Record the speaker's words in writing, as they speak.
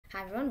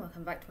Hi everyone,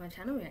 welcome back to my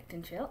channel, React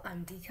and Chill.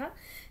 I'm Dika.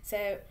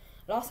 So,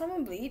 last time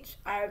on Bleach,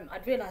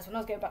 I'd realised when I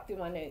was going back through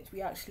my notes,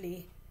 we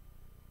actually,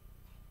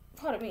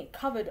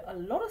 covered a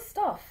lot of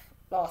stuff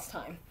last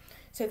time.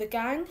 So the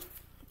gang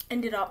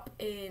ended up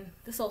in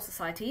the Soul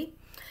Society,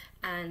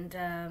 and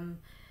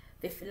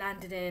they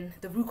landed in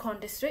the Rukia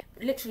district.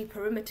 Literally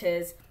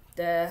perimeters,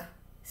 I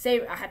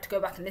had to go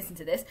back and listen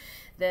to this,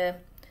 the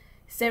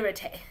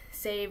Seirete,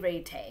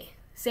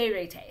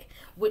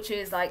 which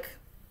is like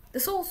the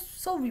Soul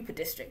Reaper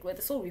district, where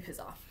the Soul Reapers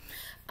are.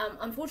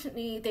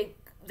 Unfortunately, they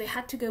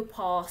had to go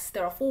past,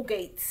 there are 4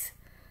 gates,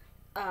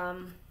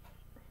 or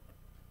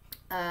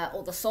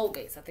the Soul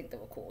Gates, I think they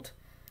were called.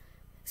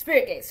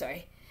 Spirit Gates,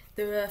 sorry.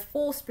 There were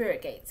 4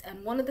 Spirit Gates,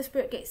 and one of the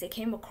Spirit Gates they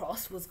came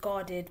across was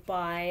guarded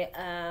by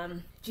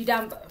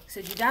Jidambo.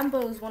 So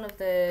Jidambo was one of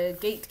the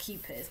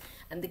gatekeepers,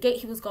 and the gate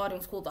he was guarding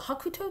was called the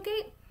Hakuto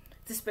Gate.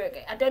 The Spirit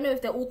Gate. I don't know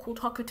if they're all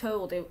called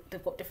Hakuto or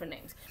they've got different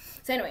names.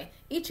 So anyway,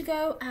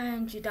 Ichigo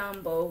and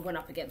Jidambo went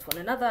up against one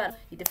another.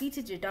 He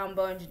defeated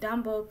Jidambo, and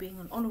Jidambo, being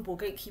an honourable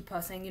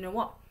gatekeeper, saying, you know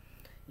what,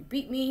 you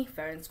beat me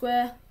fair and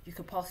square, you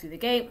could pass through the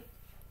gate.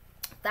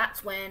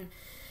 That's when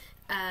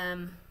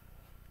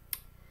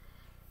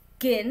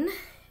Gin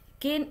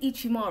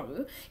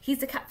Ichimaru, he's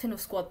the captain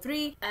of Squad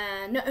 3,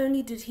 and not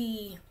only did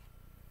he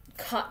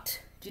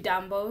cut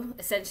Jidambo,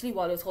 essentially,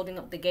 while he was holding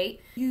up the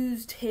gate,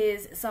 used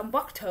his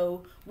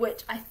Zanbakuto,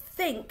 which I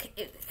think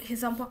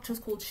his Zanbakuto is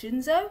called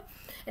Shinzo,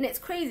 and it's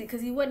crazy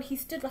because he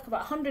stood like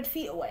about 100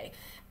 feet away,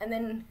 and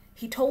then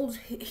he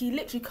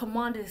literally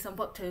commanded his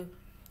Zanbakuto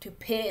to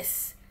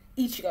pierce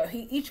Ichigo.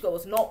 Ichigo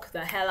was knocked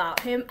the hell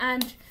out. Him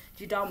and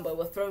Jidambo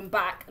were thrown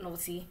back, and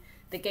obviously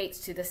the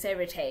gates into the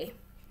Seirete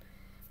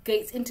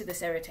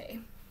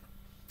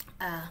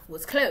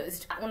was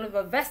closed. One of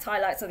the best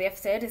highlights of the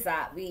episode is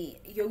that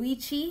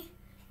Yoichi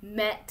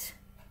met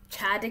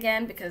Chad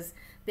again, because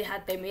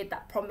they made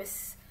that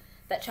promise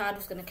that Chad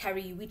was going to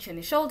carry Yoichi on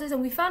his shoulders,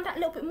 and we found out a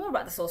little bit more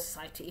about the Soul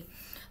Society.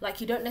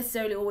 Like, you don't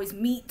necessarily always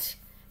meet,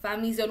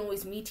 families don't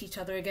always meet each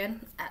other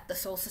again at the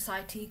Soul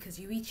Society, because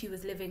Yoichi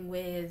was living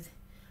with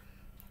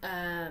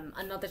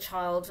another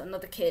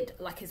kid,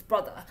 like his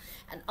brother,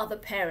 and other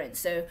parents,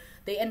 so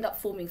they end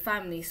up forming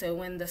family. So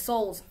when the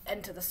souls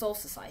enter the Soul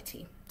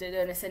Society, they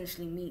don't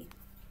essentially meet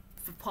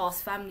for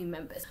past family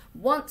members.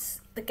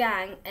 Once the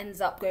gang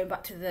ends up going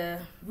back to the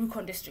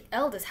Rukia district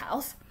elder's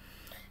house,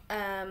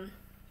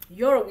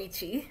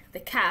 Yoroichi, the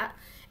cat,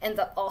 ends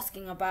up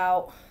asking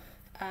about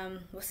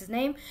what's his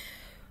name,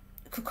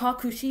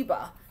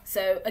 Kūkakushiba.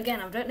 So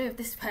again, I don't know if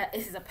this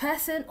is a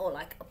person or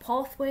like a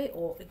pathway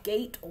or a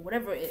gate or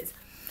whatever it is.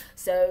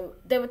 So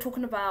they were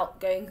talking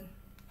about going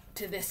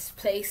to this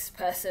place,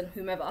 person,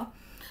 whomever,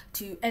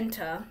 to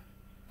enter,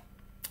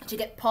 to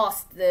get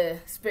past the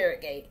Spirit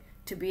Gate,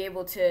 to be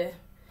able to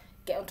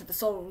get onto the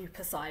Soul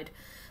Reaper side.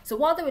 So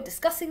while they were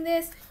discussing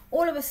this,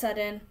 all of a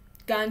sudden,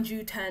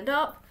 Ganju turned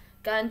up.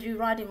 Ganju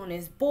riding on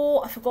his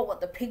boar. I forgot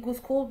what the pig was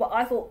called, but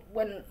I thought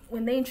when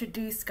they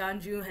introduced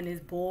Ganju and his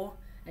boar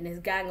and his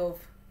gang of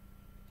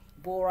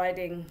boar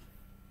riding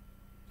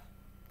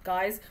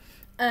guys,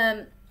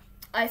 I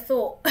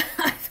thought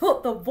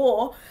the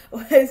boar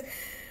was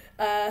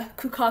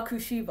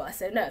Kūkakushiba.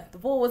 So no, the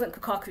boar wasn't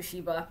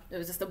Kūkakushiba, it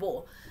was just a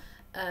boar.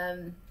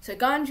 So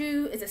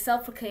Ganju is a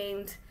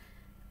self-proclaimed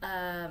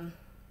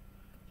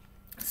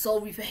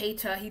Soul Reaper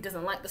hater. He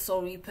doesn't like the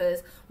Soul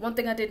Reapers. One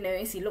thing I did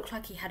notice, it looked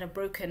like a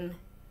broken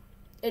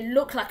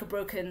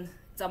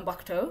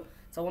Zanbakuto,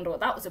 so I wonder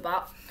what that was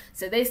about.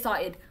 So they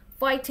started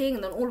fighting,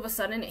 and then all of a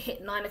sudden it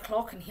hit 9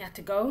 o'clock and he had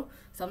to go,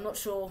 so I'm not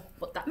sure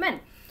what that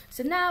meant.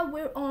 So now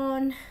we're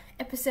on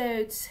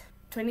episodes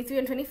 23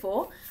 and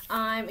 24.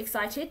 I'm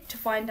excited to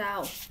find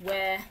out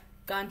where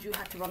Ganju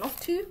had to run off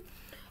to,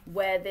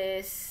 where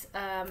this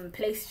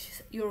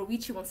place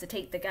Yoroichi wants to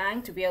take the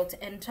gang to be able to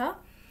enter,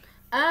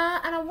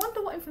 and I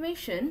wonder what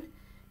information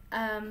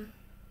Gin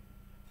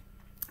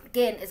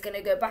is going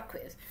to go back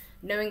with,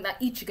 knowing that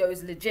Ichigo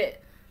is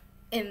legit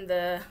in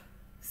the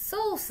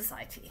Soul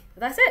Society. But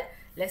that's it,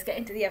 let's get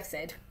into the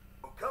episode.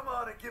 Oh, come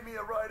on and give me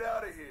a ride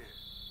out of here.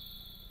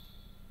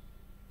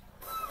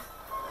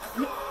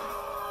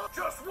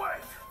 Just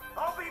wait,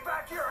 I'll be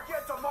back here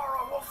again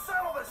tomorrow and we'll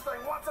settle this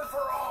thing once and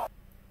for all.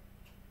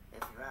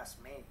 If you ask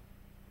me,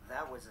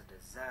 that was a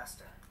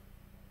disaster.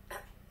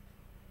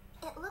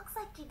 It looks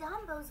like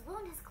Jidambo's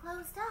wound has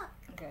closed up.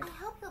 Okay. I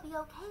hope he'll be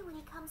okay when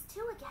he comes to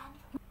again.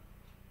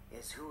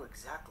 Who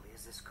exactly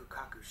is this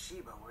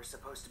Kūkakushiba we're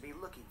supposed to be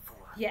looking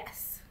for?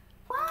 Yes.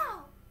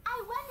 Wow!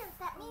 I wonder if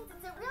that means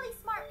it's a really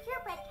smart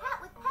purebred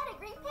cat with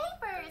pedigree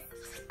papers.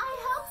 I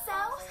hope so.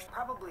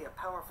 Probably a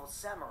powerful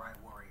samurai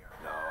warrior.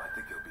 No, I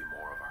think he'll be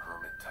more of a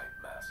hermit-type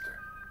master.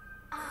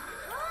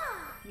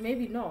 Aha!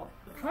 Maybe not.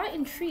 I'm quite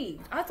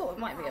intrigued. I thought it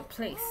might be a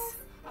place.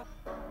 A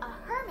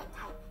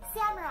hermit-type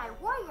samurai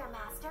warrior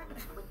master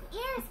with the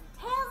ears and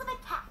tails of a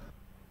cat.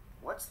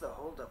 What's the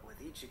holdup with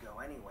Ichigo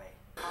anyway?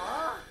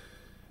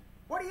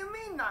 What do you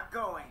mean not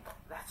going?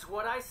 That's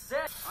what I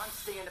said. I'm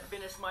staying to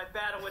finish my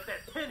battle with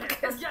that pinhead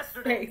from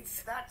yesterday.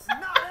 That's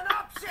not an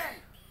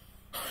option!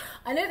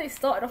 I know they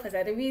started off as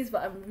enemies,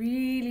 but I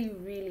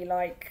really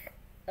like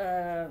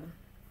their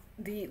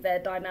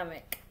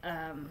dynamic.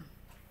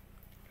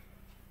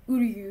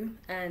 Uryu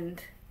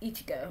and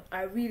Ichigo.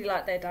 I really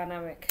like their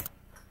dynamic.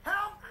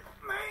 Help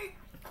me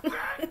get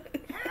him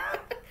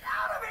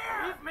out of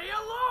here! Leave me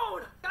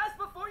alone! Guys,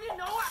 before you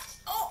know it...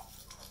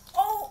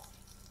 Oh!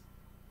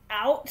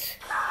 Ouch!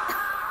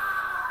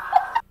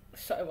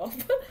 Shut him off.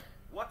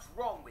 What's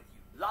wrong with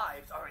you?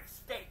 Lives are at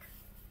stake.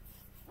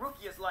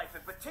 Rukia's life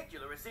in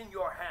particular is in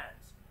your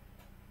hands.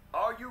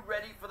 Are you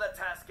ready for the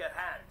task at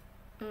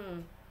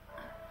hand?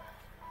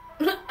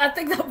 I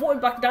think that brought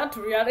him back down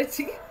to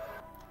reality.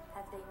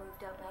 Have they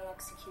moved up my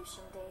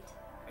execution date?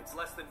 It's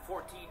less than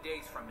 14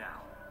 days from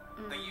now.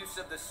 The use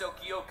of the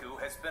Sokyoku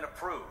has been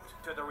approved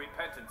to the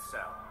repentance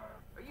cell.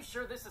 Are you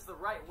sure this is the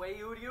right way,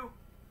 Uryu?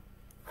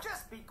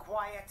 Just be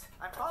quiet.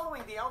 I'm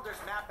following the Elder's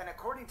map, and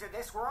according to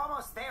this, we're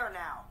almost there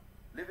now.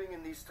 Living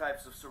in these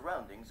types of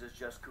surroundings is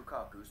just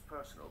Kūkaku's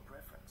personal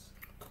preference.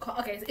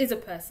 Okay, it is a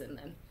person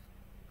then.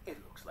 It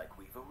looks like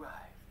we've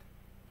arrived.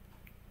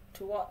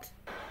 To what?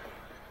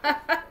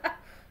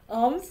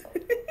 Arms?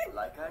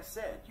 Like I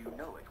said, you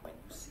know it when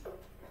you see it.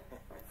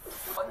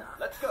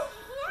 Let's go.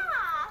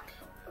 Yeah.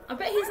 I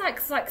bet he's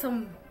like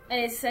some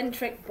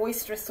eccentric,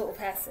 boisterous sort of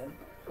person.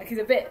 Like he's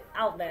a bit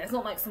out there. It's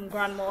not like some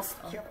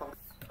grandmaster.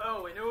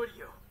 Oh, and Uryu,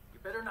 you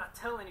better not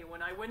tell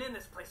anyone I went in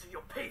this place or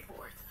you'll pay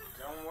for it.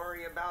 Don't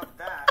worry about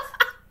that.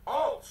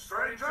 Halt,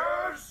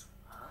 strangers!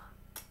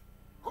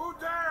 Who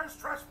dares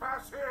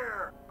trespass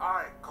here?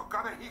 I,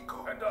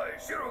 Kokanehiko. And I,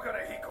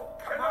 Shirokanehiko,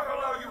 cannot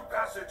allow you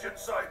passage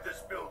inside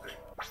this building.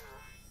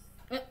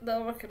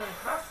 They'll recognize.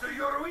 Master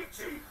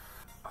Yoruichi!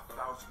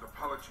 1,000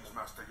 apologies,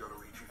 Master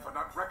Yoruichi, for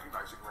not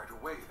recognizing right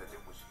away that it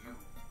was you.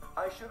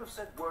 I should have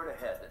sent word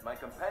ahead that my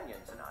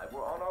companions and I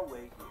were on our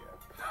way here.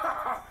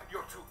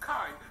 You're too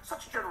kind.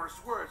 Such generous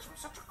words from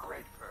such a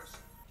great person.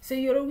 So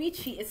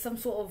Yoruichi is some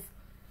sort of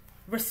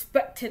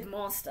respected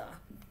master.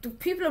 The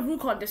people of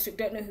Rukon District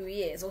don't know who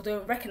he is or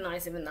don't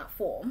recognize him in that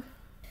form.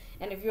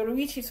 And if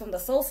Yoruichi is from the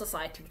Soul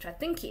Society, which I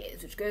think he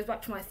is, which goes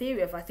back to my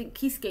theory of I think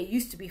Kisuke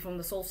used to be from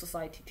the Soul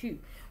Society too,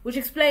 which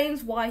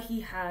explains why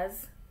he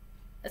has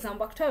a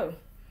Zanbakuto.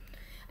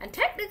 And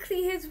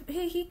technically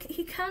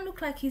he can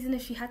look like he's in a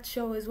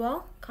Shihatsu as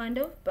well, kind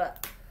of,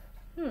 but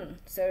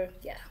so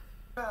yeah.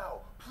 Now,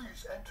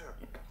 please enter.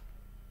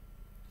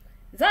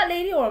 Is that a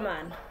lady or a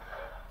man?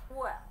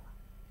 Well,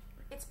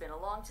 it's been a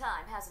long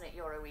time, hasn't it,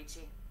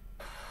 Yoruichi?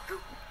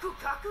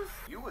 Kūkaku?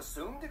 You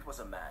assumed it was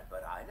a man,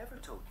 but I never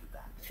told you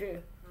that.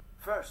 True.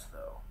 First,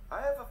 though,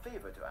 I have a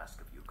favor to ask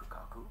of you,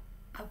 Kūkaku.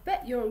 I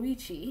bet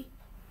Yoruichi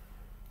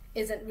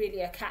isn't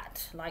really a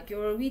cat. Like,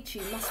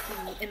 Yoruichi must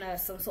be in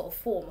some sort of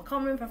form. I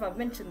can't remember if I've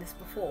mentioned this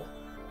before.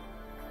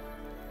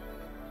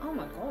 Oh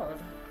my god.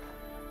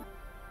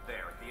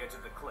 There, at the edge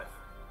of the cliff.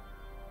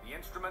 The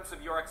instruments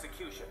of your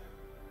execution.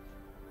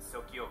 The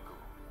Sokyoku.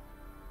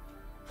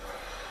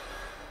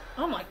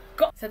 Oh my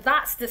god. So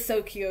that's the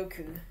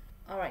Sokyoku.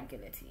 Alright,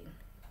 guillotine.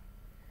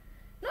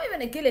 Not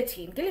even a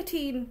guillotine.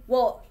 Guillotine,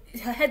 well,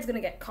 her head's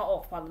gonna get cut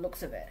off by the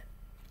looks of it.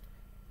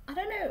 I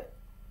don't know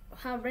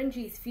how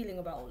Renji is feeling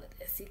about all of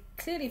this. He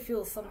clearly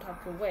feels some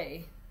type of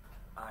way.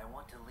 I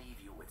want to leave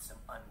you with some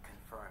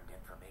unconfirmed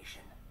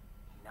information.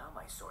 Now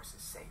my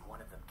sources say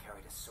one of them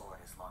carried a sword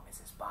as long as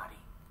his body.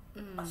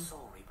 A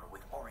Soul Reaper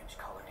with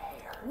orange-colored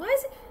hair. Why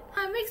is it...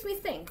 It makes me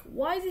think,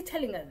 why is he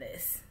telling her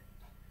this?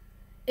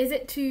 Is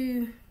it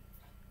to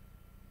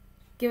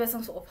give her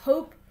some sort of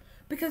hope?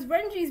 Because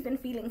Renji's been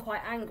feeling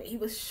quite angry. He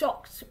was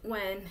shocked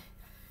when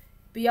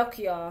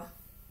Byakuya,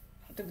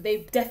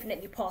 they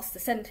definitely passed the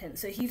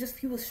sentence. So he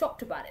was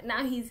shocked about it.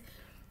 Now he's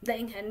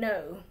letting her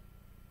know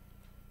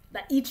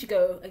that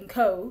Ichigo and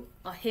Ko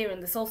are here in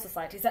the Soul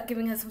Society. Is that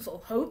giving her some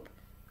sort of hope?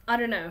 I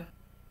don't know.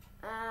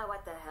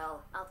 What the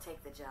hell? I'll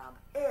take the job.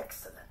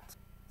 Excellent.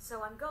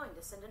 So I'm going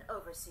to send an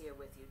overseer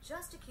with you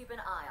just to keep an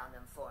eye on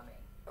them for me.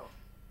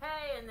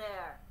 Hey in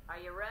there, are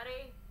you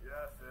ready?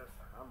 Yes,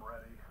 I'm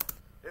ready.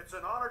 It's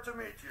an honor to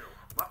meet you.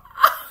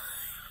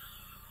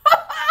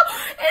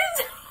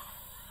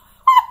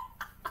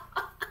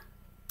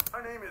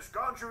 My name is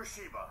Ganju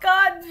Shiba.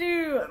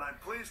 Ganju! And I'm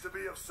pleased to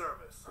be of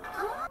service.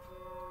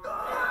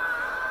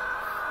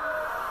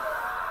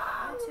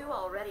 You two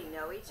already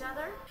know each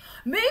other?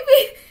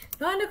 Maybe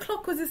 9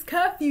 o'clock was his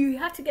curfew. He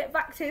had to get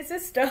back to his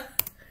sister.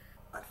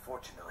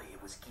 Unfortunately,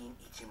 it was Gin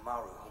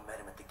Ichimaru who met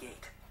him at the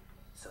gate.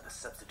 So the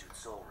substitute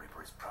Soul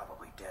Reaper is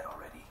probably dead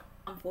already.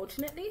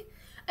 Unfortunately.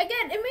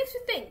 Again, it makes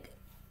me think...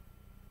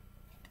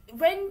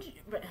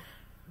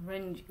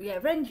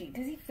 Renji,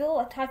 does he feel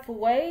a type of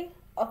way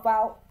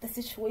about the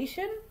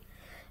situation?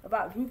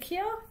 About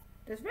Rukia?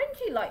 Does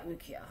Renji like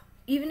Rukia?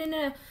 Even in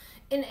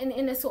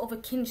a sort of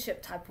a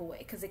kinship type of way,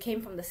 because they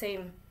came from the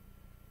same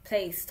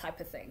place type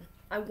of thing.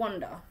 I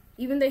wonder.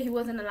 Even though he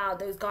wasn't allowed,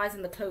 those guys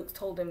in the cloaks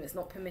told him it's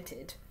not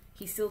permitted.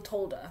 He still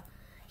told her.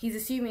 He's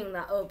assuming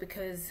that,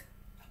 because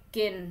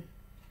Gin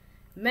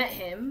met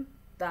him,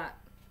 that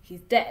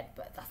he's dead,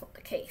 but that's not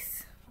the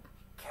case.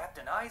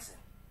 Captain Aizen.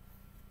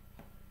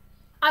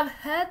 I've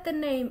heard the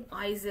name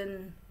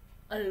Aizen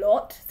a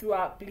lot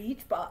throughout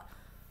Bleach, but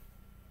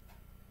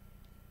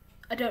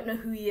I don't know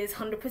who he is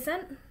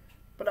 100%,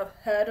 but I've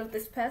heard of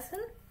this person.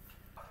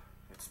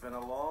 It's been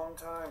a long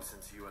time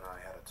since you and I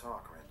had a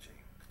talk, Renji.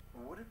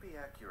 Would it be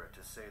accurate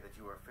to say that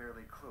you are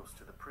fairly close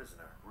to the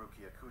prisoner,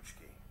 Rukia?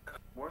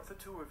 Weren't the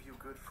two of you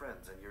good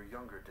friends in your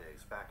younger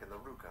days back in the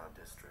Rukia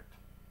district?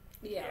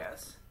 Yeah.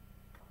 Yes.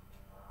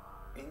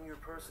 In your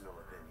personal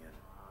opinion,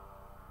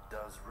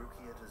 does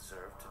Rukia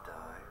deserve to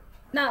die?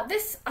 Now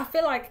this, I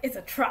feel like, is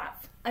a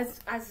trap.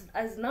 As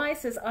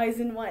nice as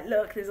Aizen might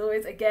look, there's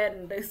always,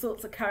 again, those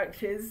sorts of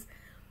characters.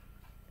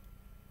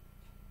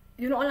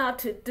 You're not allowed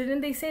to...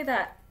 Didn't they say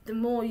that the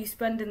more you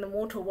spend in the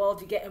mortal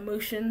world, you get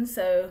emotions?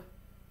 So,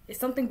 is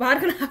something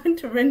bad going to happen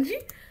to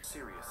Renji?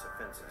 Serious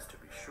offenses, to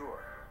be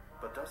sure.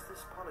 But does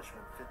this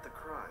punishment fit the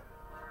crime?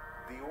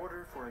 The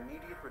order for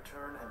immediate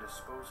return and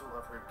disposal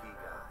of her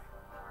Gigai.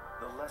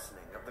 The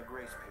lessening of the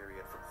grace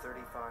period from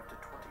 35 to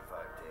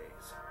 25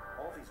 days.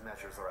 All these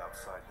measures are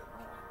outside the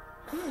norm.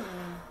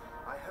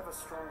 I have a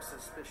strong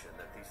suspicion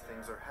that these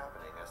things are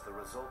happening as the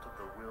result of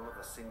the will of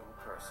a single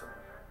person.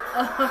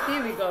 Oh,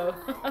 here we go.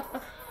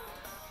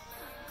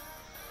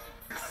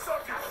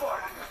 Suck it,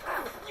 fuck!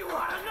 You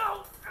wanna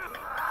know?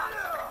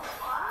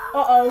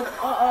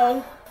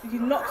 Uh-oh. You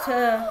knocked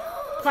her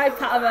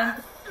pipe out of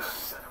her.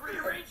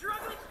 Rearrange your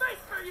ugly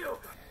face for you!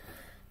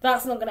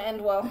 That's not going to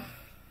end well.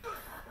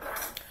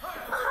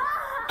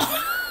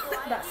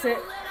 That's it.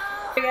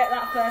 Forget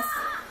that first.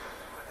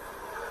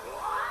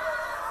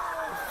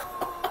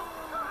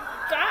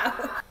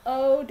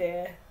 Oh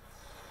dear.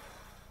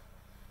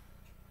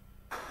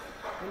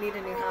 We need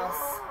a new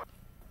house.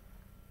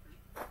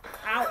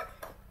 Ow.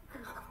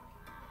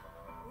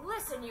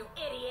 Listen, you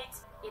idiot!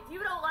 If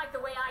you don't like the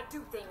way I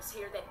do things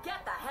here, then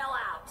get the hell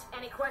out!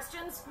 Any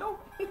questions?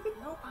 Nope,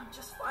 I'm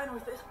just fine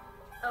with it.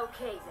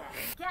 Okay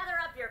then. Gather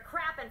up your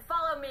crap and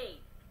follow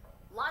me.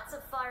 Lots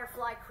of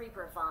firefly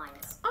creeper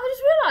vines. I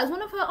just realised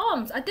one of her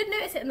arms. I did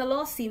notice it in the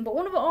last scene, but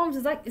one of her arms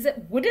is like, is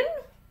it wooden?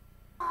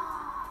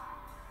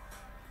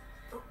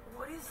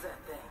 What is that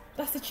thing?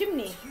 That's the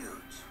chimney. It's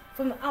huge.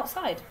 From the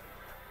outside.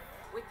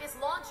 With this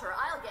launcher,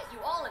 I'll get you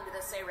all into the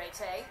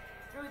Seirete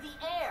through the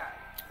air.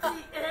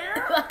 The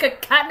air? Like a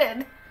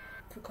cannon.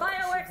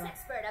 Fireworks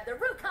expert of the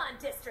Rukia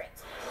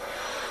district.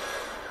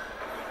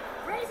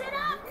 Raise it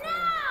up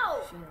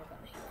now!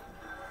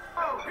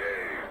 Oh,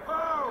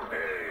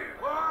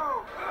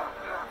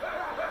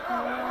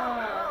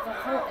 the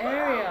whole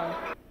area.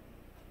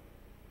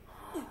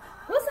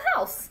 What's the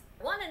house?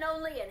 One and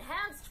only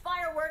enhanced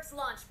fireworks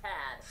launch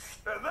pad.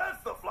 And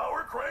that's the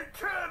flower crane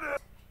cannon!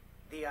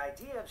 The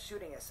idea of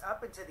shooting us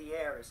up into the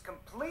air is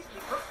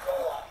completely...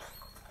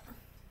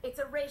 It's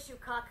a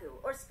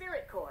Reishukaku, or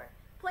spirit core.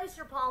 Place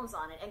your palms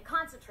on it and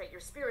concentrate your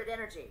spirit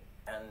energy.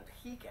 And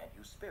he can't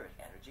use spirit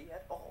energy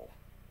at all.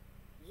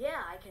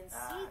 Yeah, I can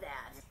see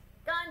that.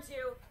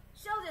 Ganju,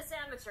 show this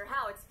amateur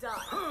how it's done.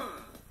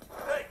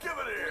 Hey, give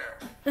it here!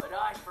 But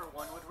I, for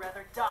one, would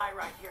rather die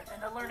right here than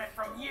to learn it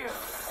from you.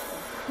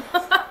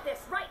 Stop this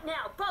right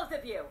now, both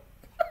of you!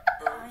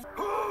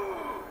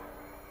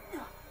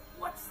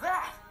 What's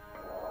that?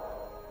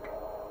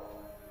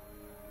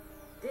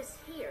 This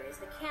here is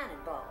the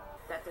cannonball.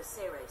 That the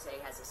Seirete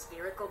has a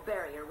spherical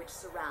barrier which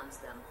surrounds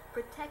them,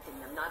 protecting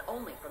them not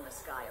only from the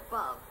sky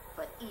above,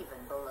 but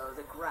even below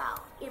the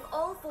ground. If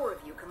all four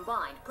of you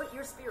combined put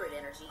your spirit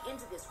energy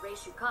into this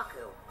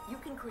Reishukaku, you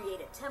can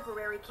create a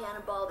temporary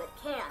cannonball that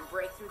can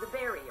break through the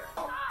barrier.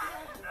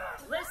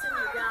 Listen,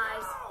 you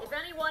guys, if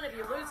any one of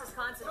you loses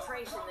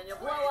concentration, then you'll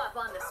blow up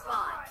on the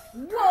spot.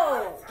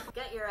 Whoa!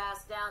 Get your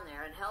ass down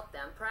there and help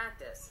them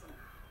practice.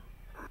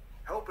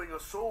 Helping a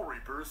Soul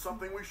Reaper is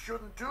something we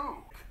shouldn't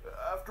do.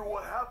 After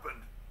what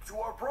happened to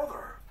our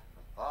brother.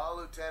 All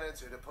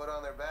lieutenants are to put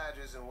on their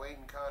badges and wait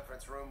in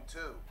conference room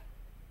 2.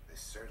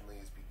 This certainly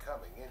is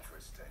becoming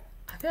interesting.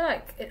 I feel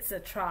like it's a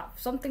trap.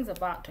 Something's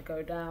about to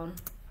go down.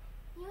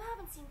 You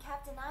haven't seen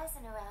Captain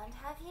Eisen around,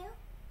 have you?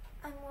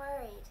 I'm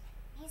worried.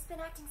 He's been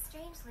acting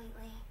strange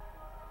lately.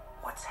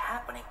 What's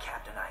happening,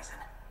 Captain Eisen?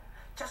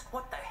 Just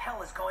what the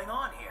hell is going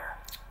on here?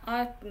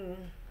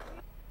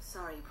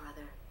 Sorry,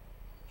 brother.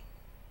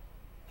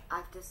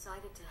 I've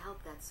decided to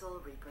help that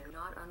Soul Reaper,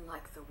 not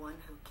unlike the one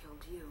who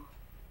killed you.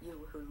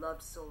 You who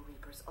loved Soul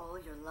Reapers all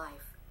your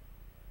life,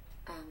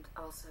 and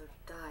also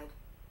died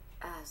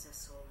as a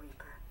Soul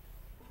Reaper.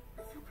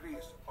 If you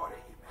please,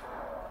 Orihime.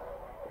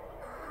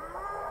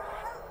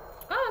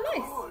 Oh,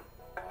 nice. Good.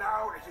 And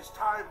now it is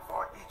time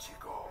for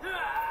Ichigo.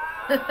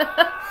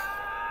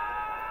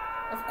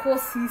 Of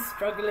course he's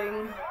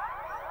struggling.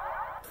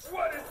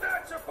 What is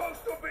that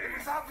supposed to be? It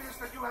is obvious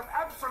that you have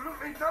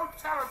absolutely no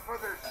talent for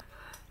this.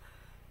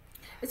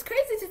 It's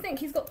crazy to think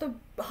he's got the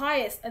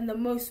highest and the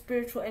most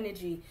spiritual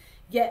energy,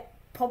 yet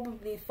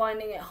probably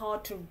finding it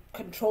hard to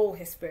control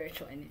his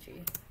spiritual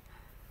energy.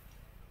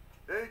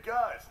 Hey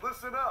guys,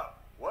 listen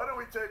up. Why don't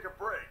we take a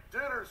break?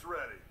 Dinner's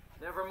ready.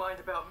 Never mind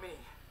about me.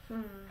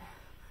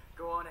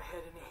 Go on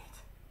ahead and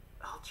eat.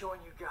 I'll join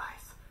you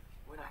guys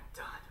when I'm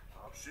done.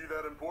 Is she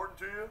that important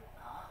to you?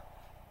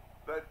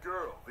 That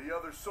girl, the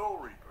other Soul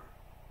Reaper.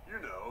 You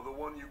know, the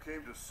one you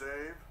came to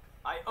save?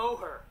 I owe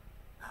her.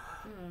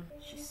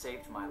 She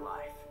saved my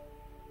life.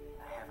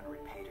 I haven't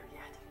repaid her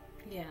yet.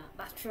 Yeah,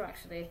 that's true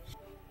actually.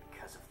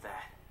 Because of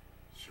that,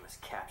 she was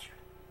captured.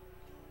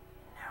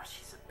 Now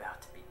she's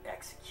about to be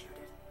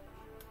executed.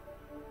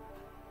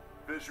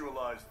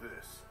 Visualize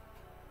this.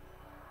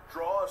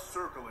 Draw a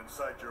circle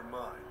inside your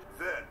mind.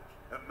 Then,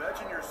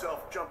 imagine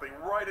yourself jumping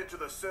right into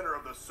the center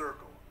of the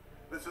circle.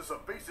 This is a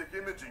basic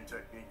imaging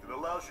technique that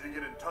allows you to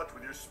get in touch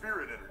with your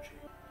spirit energy.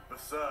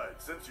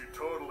 Besides, since you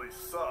totally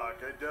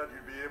suck, I doubt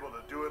you'd be able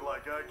to do it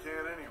like I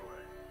can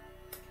anyway.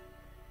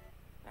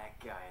 That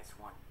guy is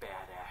one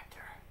bad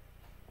actor.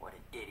 What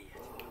an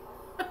idiot.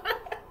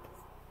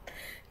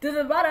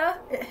 Doesn't matter,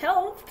 it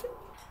helped.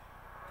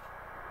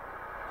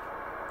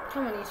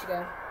 Come on,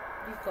 Ichigo.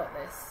 You've got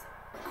this.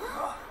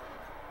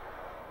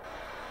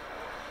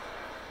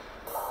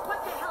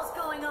 What the hell's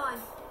going on?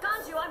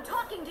 Ganju, I'm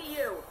talking to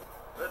you!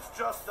 It's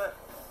just that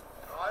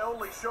I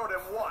only showed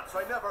him once.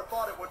 I never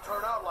thought it would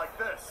turn out like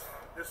this.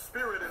 His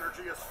spirit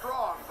energy is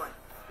strong, but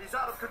he's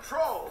out of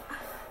control.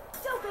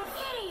 Stupid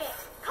idiot!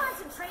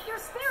 Concentrate your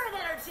spirit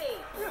energy!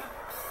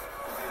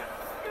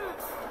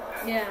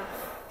 Yeah.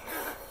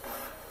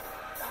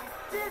 I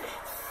did it!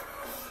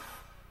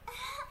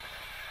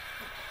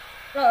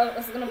 Oh,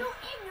 that's gonna. You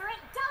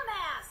ignorant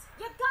dumbass!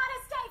 You gotta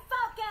stay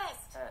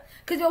focused!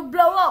 Cause you'll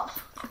blow up.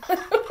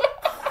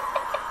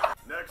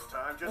 Next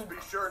time, just be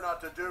sure not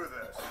to do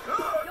this.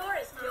 You're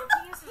as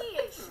guilty as he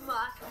is,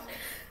 schmuck.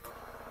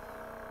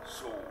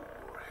 So,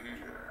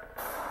 here.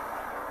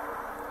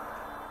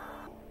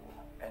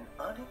 An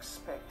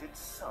unexpected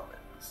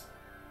summons.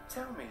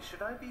 Tell me,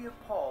 should I be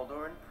appalled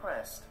or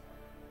impressed?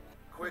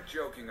 Quit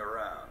joking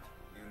around.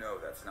 You know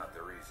that's not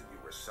the reason you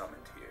were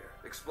summoned here.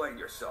 Explain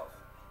yourself.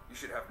 You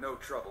should have no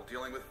trouble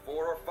dealing with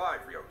 4 or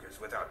 5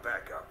 Ryokas without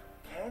backup.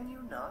 Can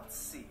you not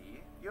see?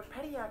 Your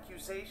petty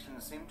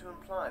accusations seem to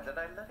imply that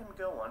I let him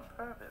go on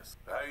purpose.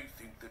 I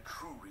think the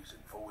true reason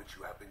for which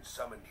you have been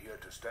summoned here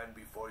to stand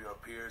before your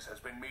peers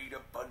has been made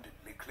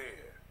abundantly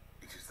clear.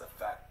 It is the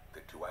fact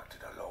that you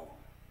acted alone.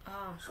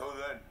 Ah. So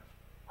then,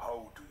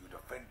 how do you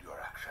defend your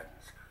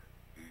actions,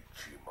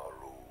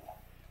 Ichimaru?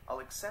 I'll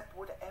accept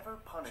whatever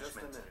punishment. Just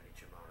a minute,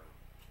 Ichimaru.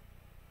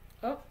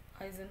 Oh,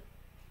 Aizen.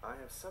 I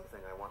have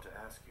something I want to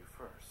ask you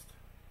first.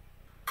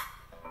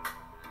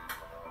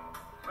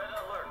 Red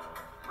alert!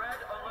 Red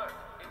alert!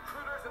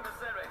 Intruders in the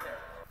Serete!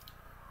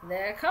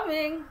 They're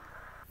coming.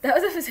 That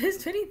was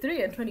episodes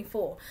 23 and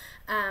 24.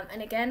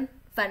 And again,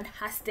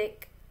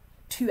 fantastic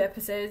 2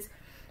 episodes.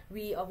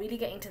 We are really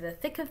getting to the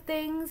thick of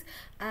things.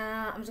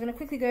 I'm just going to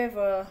quickly go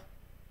over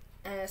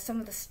some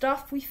of the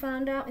stuff we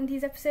found out in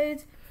these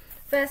episodes.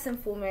 First and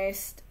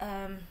foremost,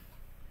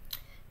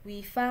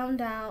 we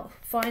found out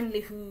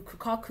finally who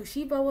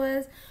Kūkakushiba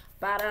was.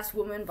 Badass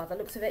woman, by the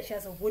looks of it. She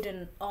has a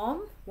wooden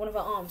arm. One of her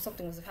arms,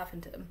 something must have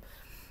happened to them.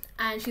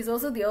 And she's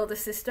also the older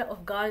sister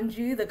of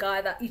Ganju, the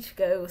guy that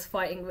Ichigo was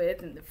fighting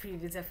with in the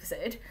previous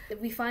episode.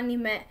 We finally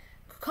met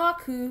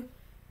Kukaku.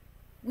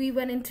 We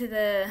went into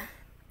the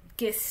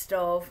gist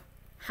of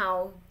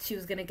how she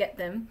was going to get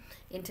them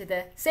into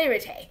the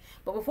Serete.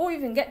 But before we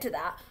even get to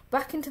that,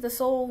 back into the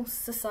Soul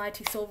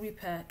Society, Soul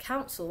Reaper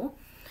Council,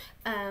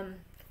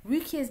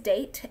 Rukia's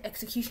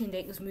execution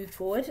date was moved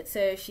forward.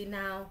 So she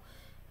now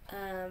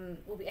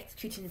will be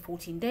executed in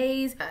 14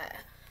 days.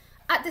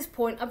 At this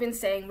point, I've been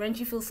saying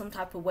Renji feels some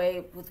type of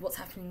way with what's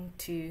happening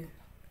to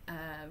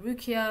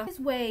Rukia. His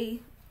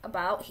way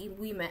about,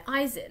 we met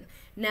Aizen.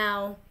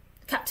 Now,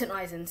 Captain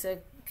Aizen, so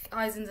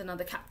Aizen's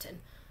another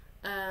captain.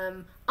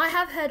 I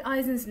have heard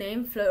Aizen's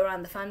name float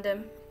around the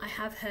fandom. I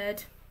have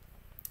heard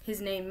his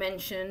name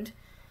mentioned.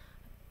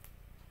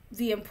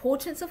 The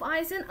importance of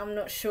Aizen, I'm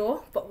not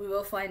sure, but we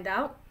will find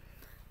out.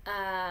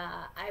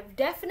 I've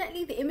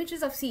definitely, the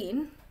images I've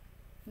seen,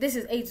 this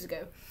is ages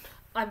ago,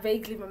 I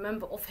vaguely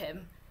remember of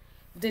him,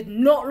 did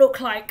not look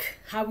like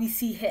how we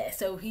see here.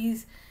 So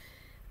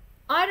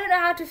I don't know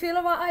how to feel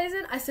about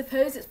Aizen. I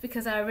suppose it's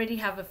because I already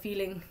have a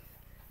feeling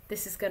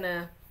he's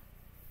gonna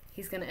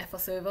F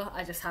us over.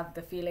 I just have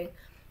the feeling.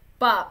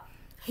 But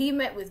he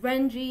met with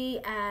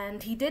Renji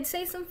and he did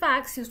say some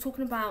facts. He was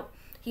talking about,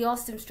 he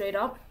asked him straight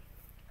up,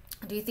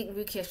 do you think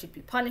Rukia should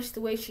be punished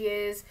the way she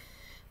is?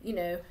 You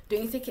know,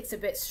 don't you think it's a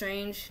bit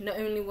strange? Not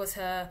only was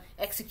her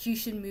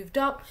execution moved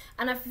up,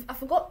 and I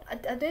forgot,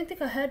 I don't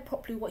think I heard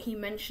properly what he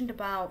mentioned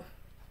about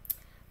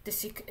the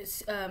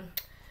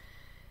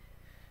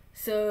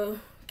so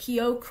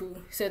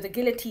Kyoku, so the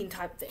guillotine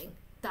type thing,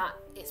 that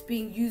it's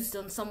being used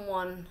on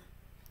someone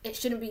it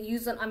shouldn't be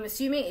used on. I'm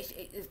assuming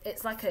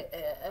it's like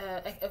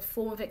a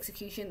form of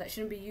execution that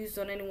shouldn't be used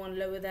on anyone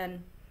lower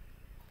than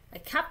a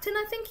captain,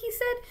 I think he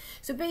said.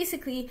 So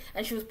basically,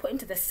 and she was put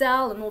into the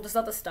cell and all this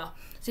other stuff.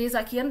 So he's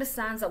like, he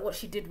understands that what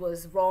she did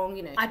was wrong,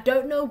 you know. I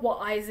don't know what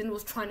Aizen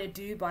was trying to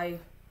do by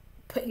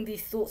putting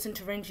these thoughts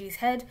into Renji's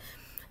head.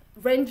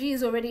 Renji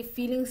is already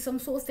feeling some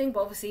sort of thing,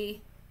 but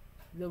obviously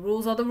the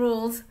rules are the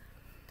rules.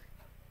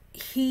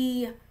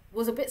 He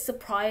was a bit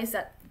surprised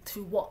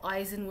to what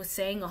Aizen was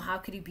saying, or how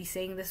could he be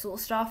saying this sort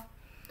of stuff.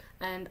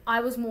 and I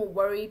was more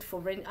worried for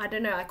Renji. I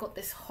don't know, I got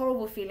this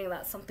horrible feeling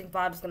that something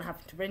bad was going to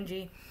happen to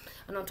Renji.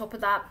 And on top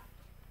of that,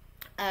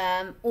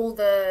 all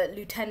the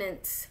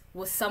lieutenants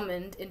were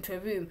summoned into a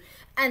room,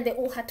 and they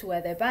all had to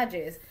wear their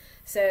badges.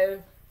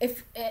 So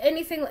if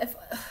anything, if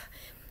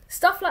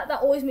stuff like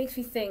that always makes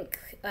me think,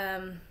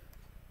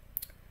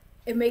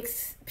 it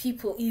makes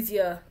people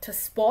easier to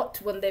spot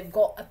when they've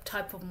got a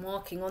type of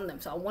marking on them.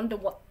 So I wonder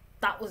what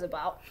that was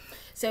about.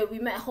 So we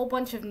met a whole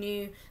bunch of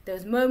new, there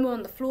was Momo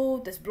on the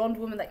floor, this blonde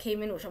woman that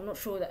came in, which I'm not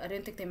sure, that I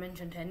don't think they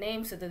mentioned her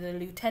name. So they're the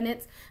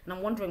lieutenants, and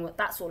I'm wondering what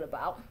that's all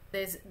about.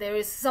 There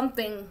is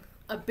something,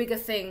 a bigger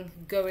thing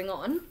going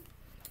on,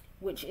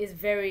 which is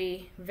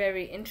very,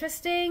 very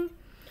interesting.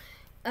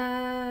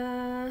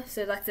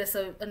 So like there's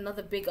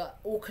another bigger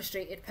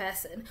orchestrated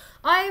person.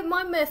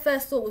 My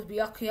first thought was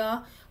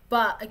Byakuya,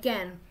 but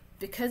again,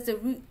 because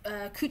the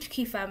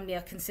Kuchiki family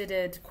are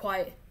considered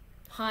quite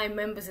high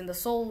members in the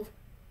Soul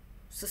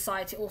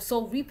Society or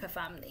Soul Reaper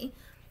family,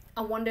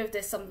 I wonder if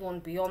there's someone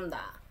beyond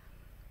that,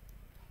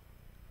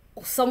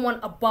 or someone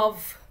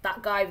above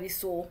that guy we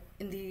saw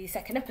in the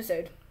second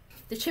episode.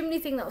 The chimney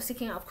thing that was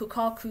sticking out of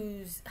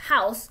Kukaku's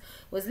house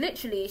was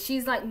literally,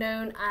 she's like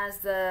known as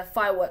the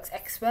fireworks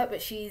expert,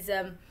 but she's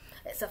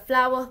it's a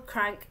flower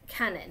crank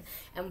cannon,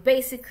 and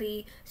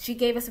basically she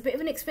gave us a bit of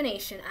an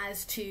explanation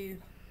as to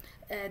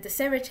the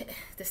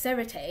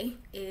serite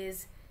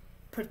is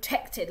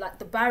protected, like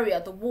the barrier,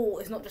 the wall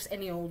is not just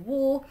any old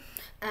wall.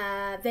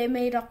 They're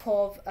made up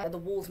of, the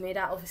wall's made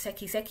out of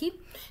seki.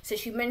 So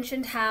she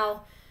mentioned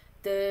how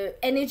the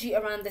energy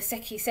around the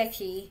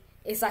seki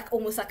is like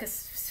almost like a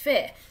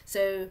sphere.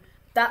 So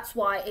that's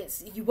why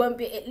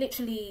it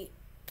literally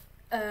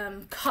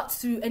cuts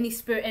through any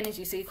spirit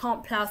energy. So you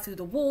can't plow through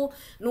the wall,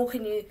 nor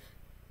can you,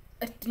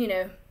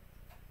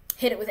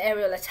 hit it with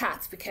aerial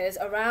attacks, because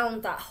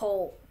around that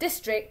whole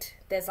district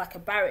there's like a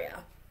barrier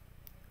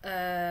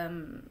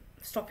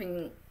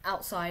stopping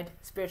outside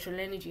spiritual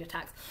energy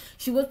attacks.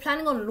 She was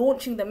planning on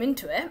launching them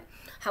into it.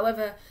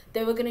 However,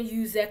 they were going to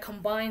use their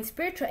combined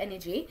spiritual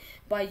energy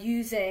by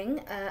using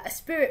a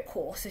spirit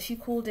core. So she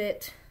called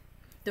it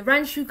the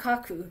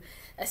Ranshukaku,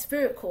 a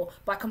spirit core.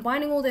 By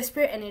combining all their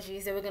spirit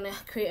energies, they were going to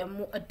create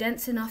a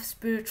dense enough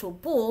spiritual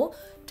ball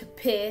to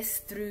pierce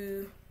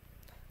through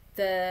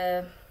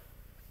the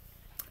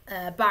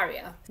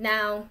barrier.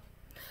 Now,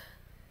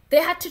 they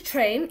had to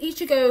train.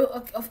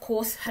 Ichigo, of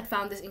course, had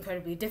found this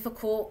incredibly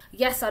difficult.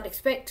 Yes, I'd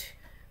expect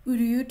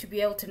Uryu to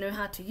be able to know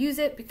how to use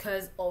it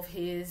because of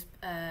his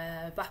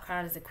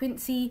background as a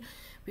Quincy.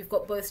 We've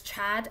got both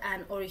Chad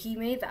and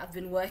Orihime that have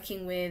been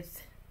working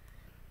with...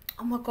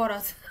 Oh my god, I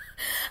was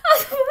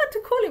about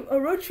to call him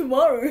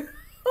Orochimaru.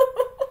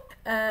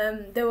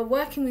 They were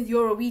working with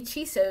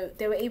Yoroichi, so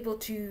they were able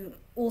to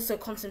also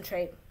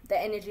concentrate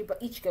their energy,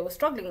 but Ichigo was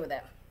struggling with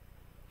it.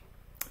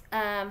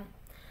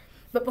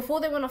 But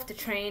before they went off to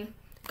train,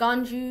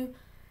 Ganju,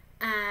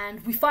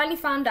 and we finally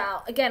found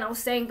out, again, I was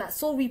saying that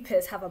Soul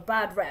Reapers have a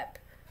bad rep,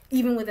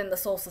 even within the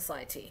Soul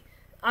Society.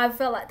 I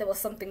felt like there was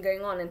something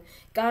going on, and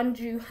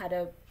Ganju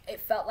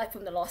it felt like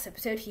from the last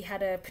episode, he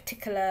had a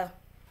particular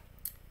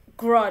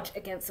grudge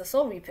against the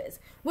Soul Reapers,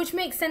 which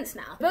makes sense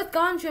now. Both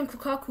Ganju and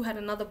Kukaku had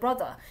another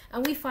brother,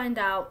 and we find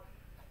out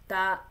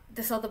that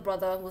this other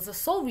brother was a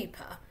Soul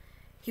Reaper.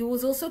 He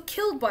was also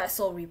killed by a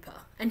Soul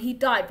Reaper, and he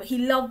died, but he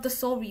loved the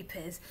Soul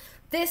Reapers.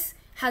 This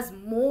has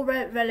more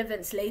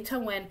relevance later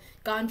when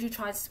Ganju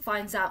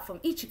finds out from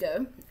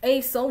Ichigo,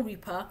 a Soul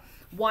Reaper,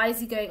 why is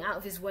he going out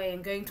of his way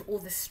and going to all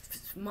this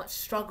much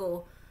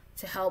struggle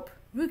to help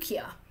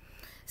Rukia.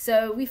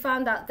 So we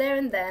found out there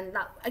and then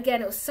that,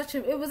 again, it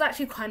was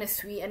actually kind of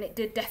sweet, and it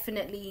did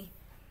definitely,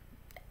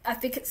 I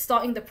think it's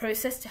starting the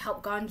process to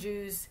help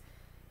Ganju's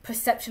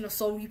perception of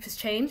Soul Reapers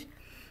change.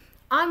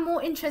 I'm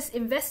more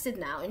invested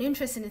now and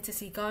interested in to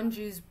see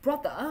Ganju's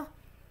brother,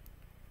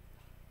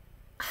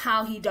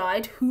 how he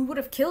died, who would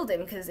have killed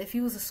him, because if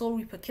he was a Soul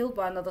Reaper killed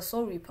by another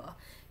Soul Reaper,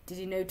 did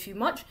he know too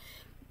much?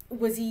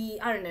 Was he,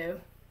 I don't know,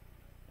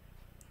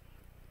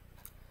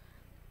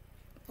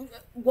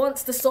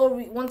 once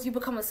you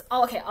become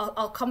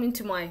I'll come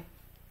into my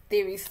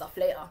theory stuff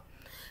later.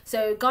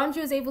 So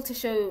Ganju was able to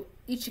show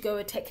Ichigo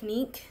a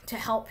technique to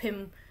help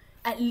him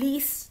at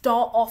least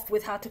start off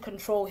with how to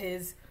control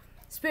his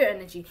spirit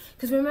energy.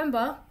 Because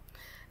remember,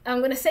 I'm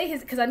going to say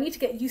his, because I need to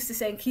get used to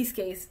saying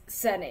Kisuke's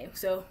surname.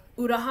 So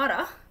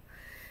Urahara.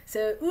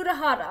 So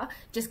Urahara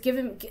just gave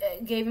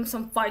him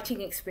some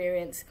fighting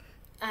experience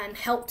and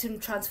helped him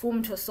transform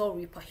into a Soul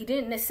Reaper. He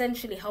didn't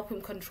essentially help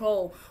him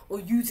control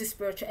or use his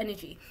spiritual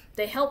energy.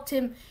 They helped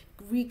him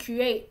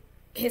recreate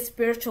his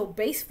spiritual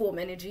base form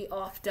energy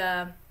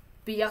after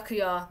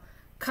Byakuya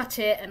cut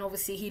it, and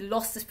obviously he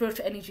lost the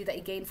spiritual energy that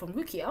he gained from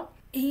Rukia.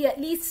 He at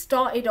least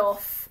started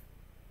off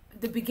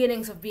the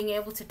beginnings of being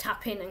able to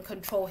tap in and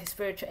control his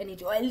spiritual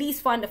energy, or at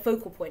least find a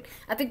focal point.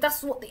 I think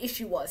that's what the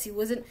issue was.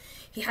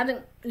 He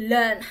hadn't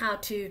learned how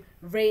to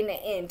rein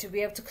it in, to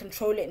be able to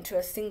control it into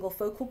a single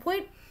focal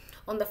point.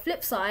 On the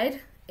flip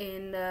side,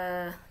 in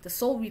the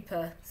Soul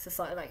Reaper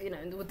society,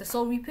 with the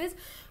Soul Reapers,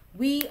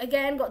 We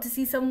again got to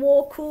see some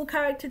more cool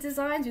character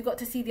designs. We got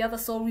to see the other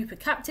Soul Reaper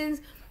captains.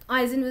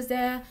 Aizen was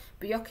there,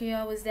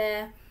 Byakuya was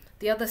there,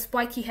 the other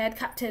spiky head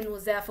captain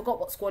was there. I forgot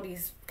what squad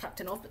he's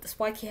captain of, but the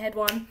spiky head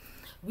one.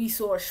 We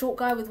saw a short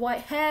guy with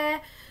white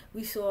hair.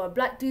 We saw a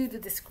black dude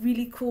with this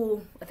really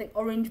cool, I think,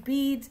 orange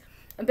beads.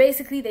 And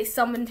basically they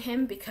summoned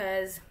him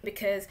because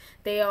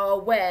they are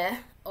aware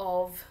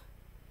of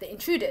the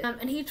intruders.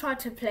 And he tried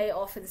to play it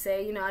off and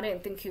say, you know,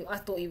 I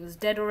thought he was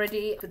dead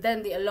already. But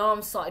then the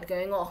alarm started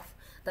going off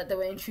that there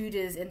were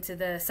intruders into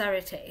the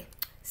Serete,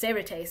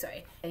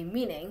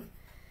 meaning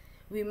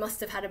we must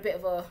have had a bit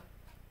of a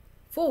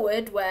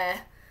forward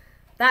where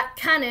that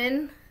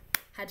cannon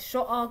had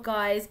shot our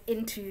guys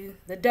into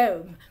the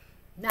dome.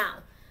 Now,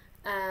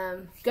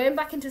 going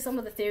back into some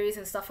of the theories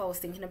and stuff I was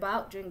thinking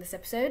about during this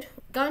episode,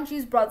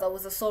 Ganju's brother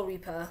was a Soul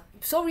Reaper.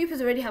 Soul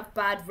Reapers already have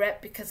bad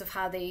rep because of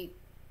how they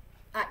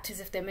act as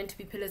if they're meant to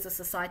be pillars of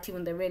society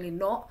when they're really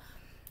not.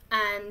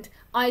 And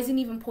Aizen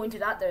even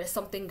pointed out there is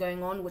something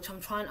going on, which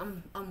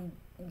I'm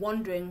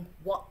wondering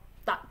what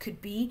that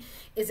could be.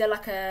 Is there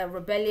like a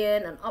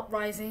rebellion, an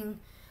uprising?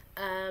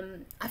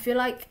 I feel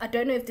like, I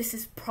don't know if this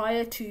is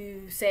prior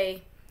to,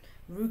 say,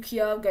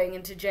 Rukia going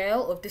into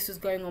jail, or if this was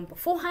going on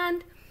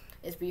beforehand.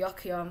 Is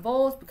Byakuya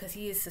involved? Because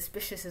he is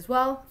suspicious as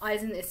well.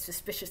 Aizen is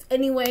suspicious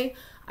anyway.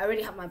 I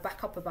already have my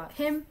backup about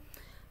him.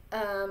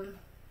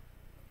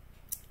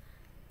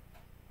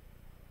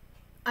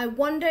 I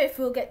wonder if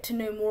we'll get to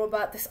know more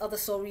about this other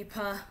Soul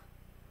Reaper,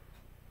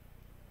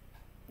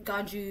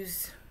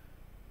 Ganju's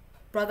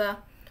brother.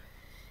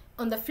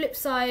 On the flip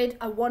side,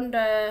 I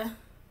wonder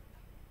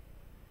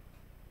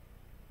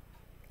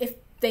if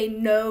they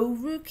know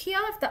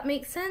Rukia, if that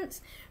makes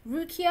sense.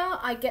 Rukia,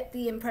 I get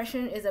the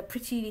impression, is a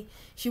pretty,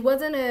 she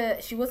wasn't a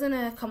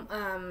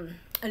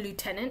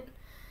lieutenant,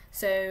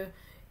 so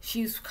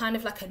she's kind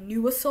of like a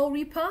newer Soul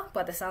Reaper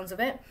by the sounds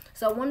of it.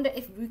 So I wonder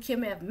if Rukia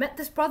may have met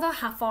this brother.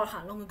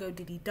 How long ago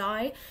did he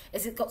die?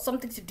 Is it got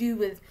something to do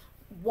with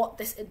what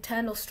this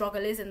internal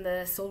struggle is in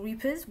the Soul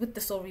Reapers,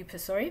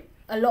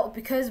 a lot,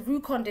 because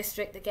Rukon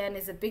district again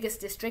is the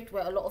biggest district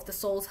where a lot of the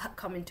souls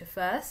come into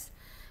first.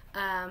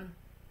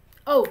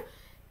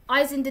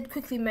 Aizen did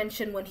quickly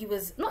mention when he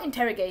was not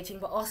interrogating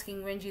but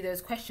asking Renji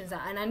those questions,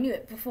 and I knew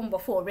it from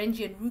before,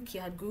 Renji and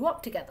Rukia had grew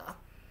up together,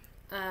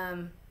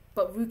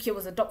 but Rukia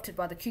was adopted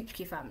by the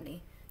Kūkakushiba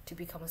family to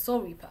become a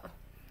Soul Reaper.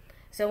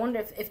 So I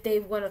wonder if they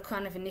were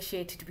kind of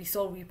initiated to be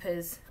Soul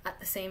Reapers at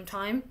the same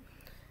time.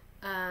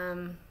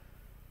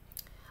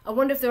 I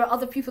wonder if there are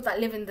other people that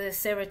live in the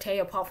Serete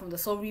apart from the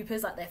Soul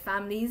Reapers, like their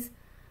families.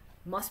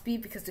 Must be,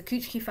 because the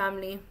Kūkakushiba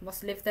family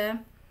must live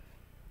there.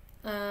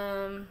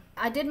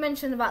 I did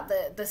mention about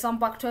the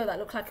Sanbakuto that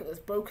looked like it was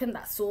broken,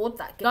 that sword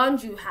that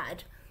Ganju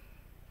had.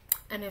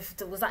 And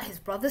was that his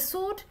brother's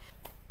sword?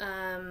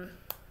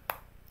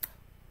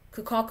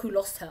 Kukaku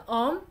lost her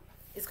arm.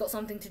 It's got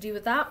something to do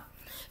with that.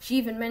 She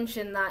even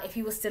mentioned that if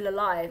he was still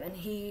alive, and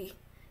he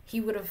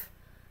would have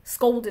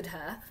scolded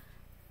her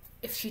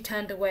if she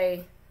turned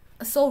away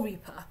a Soul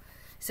Reaper.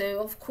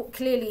 So of course,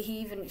 clearly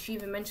she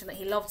even mentioned that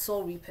he loved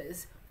Soul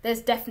Reapers.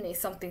 There's definitely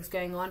something's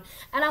going on,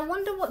 and I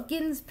wonder what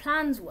Gin's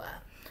plans were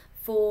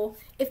for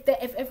if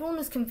everyone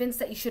was convinced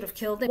that he should have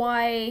killed them.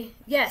 Why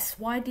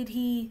did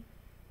he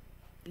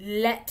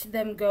let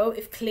them go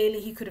if clearly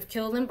he could have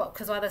killed them? But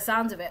because by the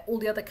sounds of it, all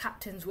the other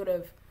captains would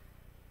have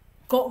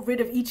got rid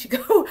of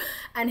Ichigo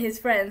and his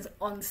friends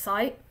on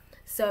sight.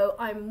 So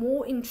I'm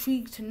more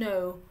intrigued to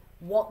know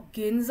what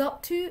Gin's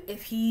up to,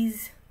 if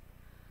he's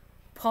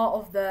part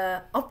of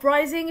the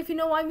uprising, if you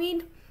know what I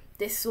mean.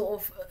 This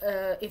sort of,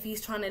 if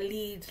he's trying to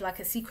lead like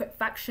a secret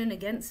faction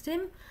against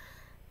him,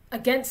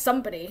 against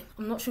somebody.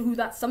 I'm not sure who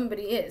that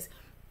somebody is,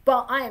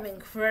 but I am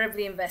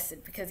incredibly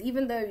invested, because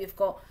even though you've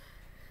got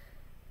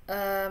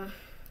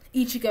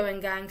Ichigo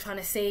and gang trying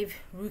to save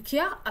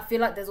Rukia, I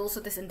feel like there's also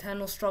this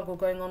internal struggle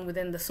going on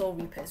within the Soul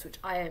Reapers, which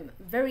I am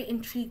very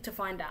intrigued to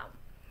find out.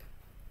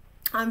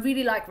 I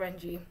really like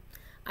Renji.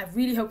 I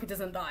really hope he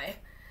doesn't die.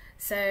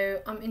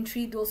 So I'm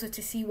intrigued also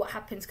to see what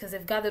happens, because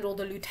they've gathered all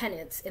the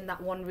lieutenants in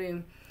that one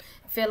room.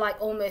 I feel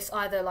like almost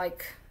either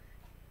like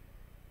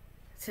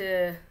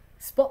to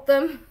spot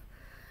them,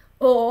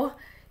 or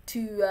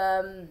to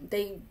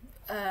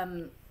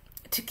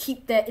to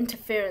keep their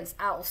interference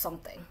out of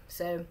something.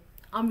 So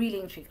I'm really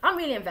intrigued. I'm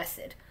really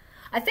invested.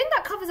 I think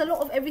that covers a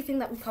lot of everything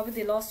that we covered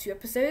the last few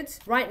episodes.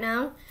 Right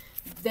now,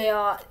 they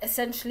are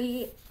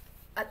essentially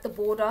at the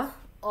border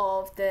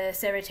of the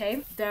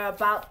Serete. They're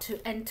about to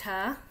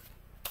enter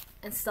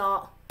and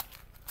start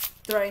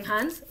throwing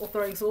hands or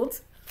throwing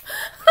swords.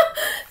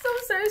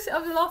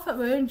 I'm laughing at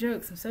my own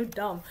jokes. I'm so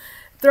dumb.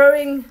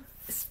 Throwing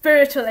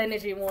spiritual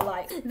energy, more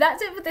like.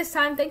 That's it for this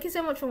time. Thank you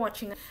so much for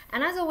watching,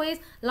 and as always,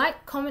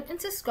 like, comment and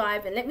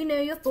subscribe, and let me know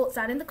your thoughts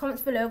down in the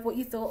comments below of what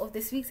you thought of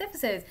this week's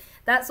episodes.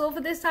 That's all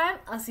for this time.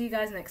 I'll see you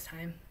guys next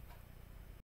time.